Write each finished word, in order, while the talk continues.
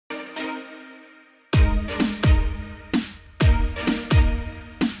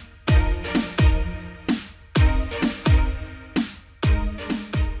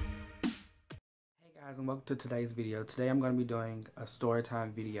Guys, and welcome to today's video. Today I'm going to be doing a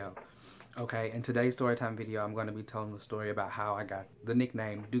storytime video. Okay, in today's storytime video I'm going to be telling the story about how I got the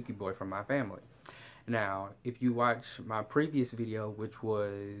nickname Dookie Boy from my family. Now, if you watch my previous video, which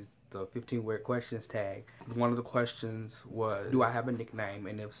was the 15 weird questions tag, one of the questions was, do I have a nickname,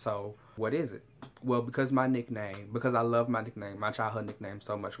 and if so, what is it? Well, because I love my nickname, my childhood nickname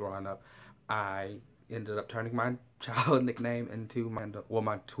so much growing up, I ended up turning my childhood nickname into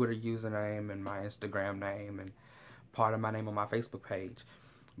my Twitter username and my Instagram name and part of my name on my Facebook page.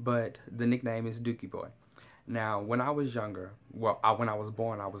 But the nickname is Dookie Boy. Now, when I was younger, when I was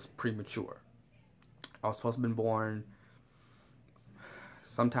born, I was premature. I was supposed to have been born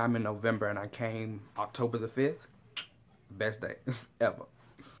sometime in November, and I came October the 5th. Best day ever.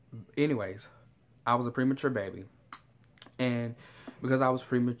 Anyways, I was a premature baby, and because I was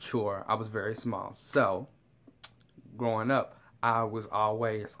premature, I was very small. So, growing up, I was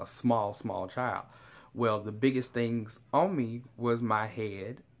always a small child. Well, the biggest things on me was my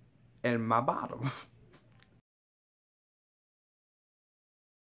head and my bottom.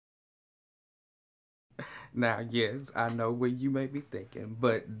 Now, yes, I know what you may be thinking,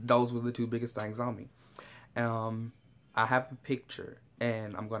 but those were the two biggest things on me. I have a picture,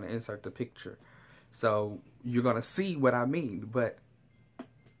 and I'm going to insert the picture. So, you're going to see what I mean, but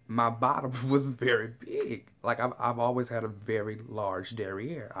my bottom was very big. Like, I've always had a very large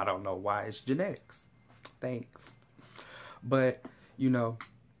derriere. I don't know why. It's genetics. Thanks. But, you know,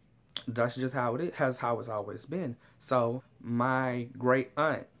 that's just how it is. How it's always been. So, my great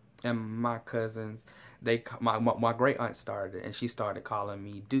aunt and my cousins, my great aunt started, and she started calling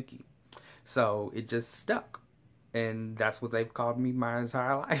me Dookie. So, it just stuck. And that's what they've called me my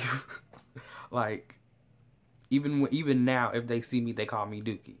entire life. Like, even now, if they see me, they call me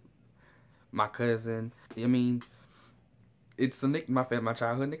Dookie. My cousin, I mean, it's my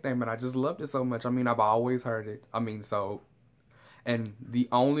childhood nickname, and I just loved it so much. I mean, I've always heard it. I mean, and the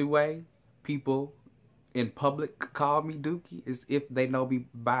only way people in public call me Dookie is if they know me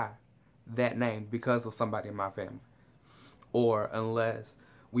by that name because of somebody in my family, or unless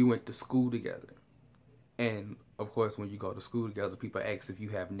we went to school together. And of course, when you go to school together, people ask if you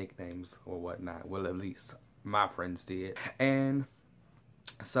have nicknames or whatnot. Well, at least my friends did. And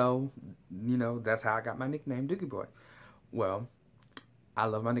so, you know, that's how I got my nickname, Dookie Boy. Well, I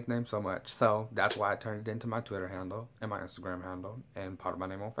love my nickname so much, so that's why I turned it into my Twitter handle and my Instagram handle and part of my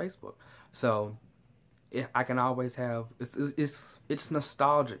name on Facebook. So, I can always have, it's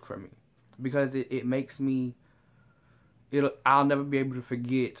nostalgic for me because it makes me, I'll never be able to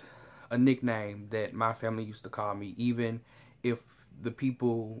forget a nickname that my family used to call me, even if the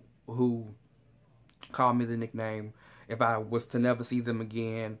people who call me the nickname, if I was to never see them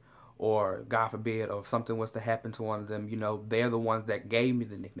again, or God forbid, or if something was to happen to one of them, you know, they're the ones that gave me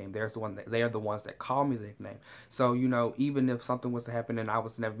the nickname. They are the ones that call me the nickname. So, you know, even if something was to happen and I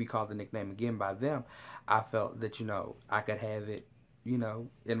was to never be called the nickname again by them, I felt that, you know, I could have it, you know,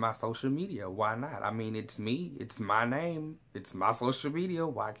 in my social media. Why not? I mean, it's me. It's my name. It's my social media.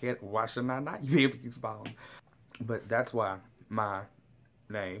 Why should I not be able to use my own? But that's why my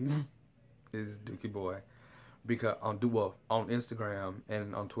name is Dookie Boy. Because on Instagram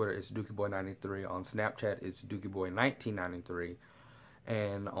and on Twitter it's DookieBoy93. On Snapchat it's DookieBoy1993,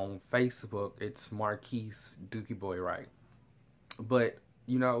 and on Facebook it's Marquise Dookie Boy Right. But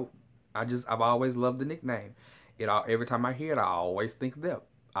you know, I've always loved the nickname. Every time I hear it, I always think of them.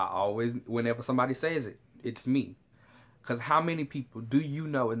 Whenever somebody says it, it's me. Because how many people do you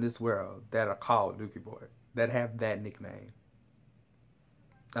know in this world that are called Dookie Boy, that have that nickname?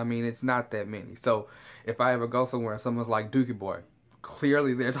 I mean, it's not that many. So, if I ever go somewhere and someone's like, Dookie Boy,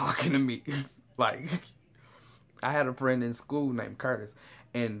 clearly they're talking to me. Like, I had a friend in school named Curtis,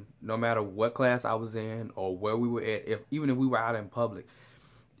 and no matter what class I was in or where we were at, even if we were out in public,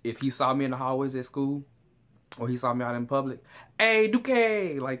 if he saw me in the hallways at school, or he saw me out in public, hey,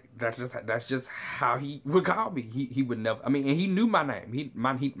 Dookie! Like, that's just how he would call me. He would never, I mean, and he knew my name.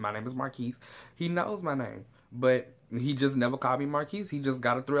 My name is Marquise. He knows my name. But he just never called me Marquise. He just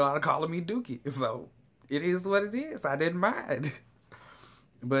got a thrill out of calling me Dookie. So, it is what it is. I didn't mind.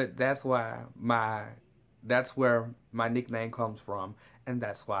 But that's where my nickname comes from. And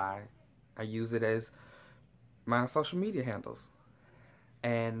that's why I use it as my social media handles.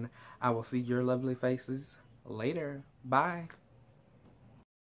 And I will see your lovely faces later. Bye.